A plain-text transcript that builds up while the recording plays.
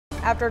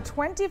After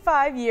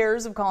 25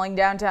 years of calling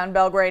downtown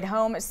Belgrade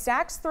home,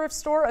 Saks Thrift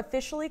Store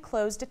officially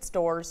closed its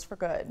doors for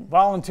good.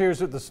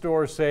 Volunteers at the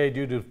store say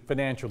due to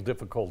financial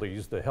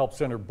difficulties, the Help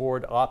Center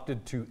board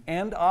opted to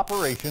end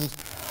operations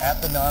at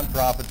the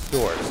nonprofit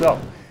store. So,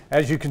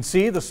 as you can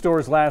see, the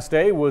store's last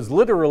day was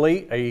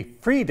literally a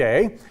free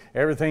day.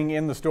 Everything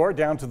in the store,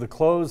 down to the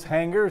clothes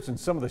hangers and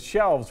some of the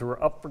shelves,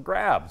 were up for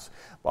grabs.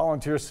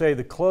 Volunteers say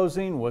the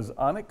closing was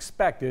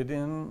unexpected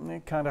and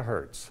it kind of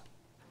hurts.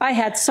 I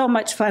had so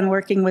much fun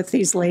working with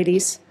these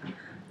ladies.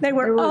 They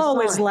were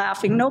always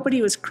laughing.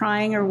 Nobody was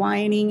crying or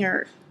whining,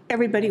 or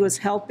everybody was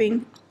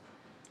helping.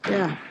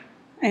 Yeah.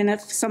 And if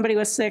somebody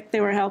was sick,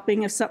 they were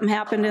helping. If something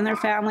happened in their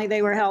family,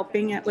 they were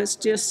helping. It was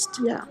just,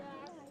 Yeah.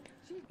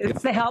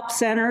 It's the help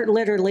center.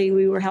 Literally,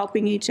 we were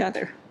helping each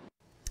other.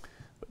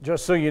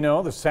 Just so you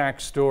know, the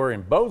Saks store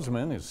in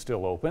Bozeman is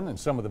still open, and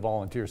some of the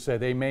volunteers say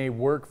they may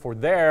work for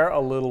there a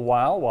little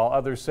while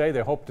others say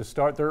they hope to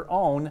start their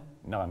own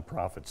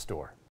nonprofit store.